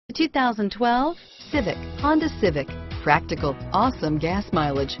2012 Civic, Honda Civic. Practical, awesome gas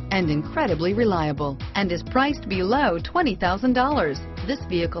mileage, and incredibly reliable, and is priced below $20,000. This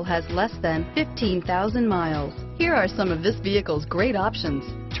vehicle has less than 15,000 miles. Here are some of this vehicle's great options: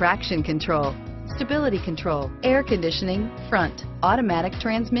 traction control, stability control, air conditioning, front, automatic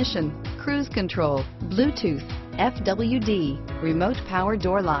transmission, cruise control, Bluetooth, FWD, remote power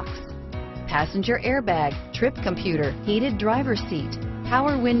door locks, passenger airbag, trip computer, heated driver's seat,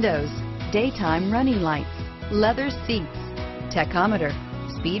 power windows, daytime running lights, leather seats, tachometer,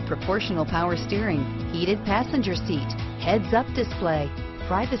 speed proportional power steering, heated passenger seat, heads-up display,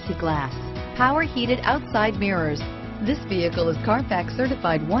 privacy glass, power heated outside mirrors. This vehicle is Carfax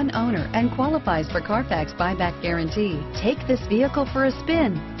certified one owner and qualifies for Carfax buyback guarantee. Take this vehicle for a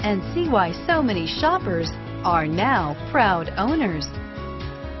spin and see why so many shoppers are now proud owners.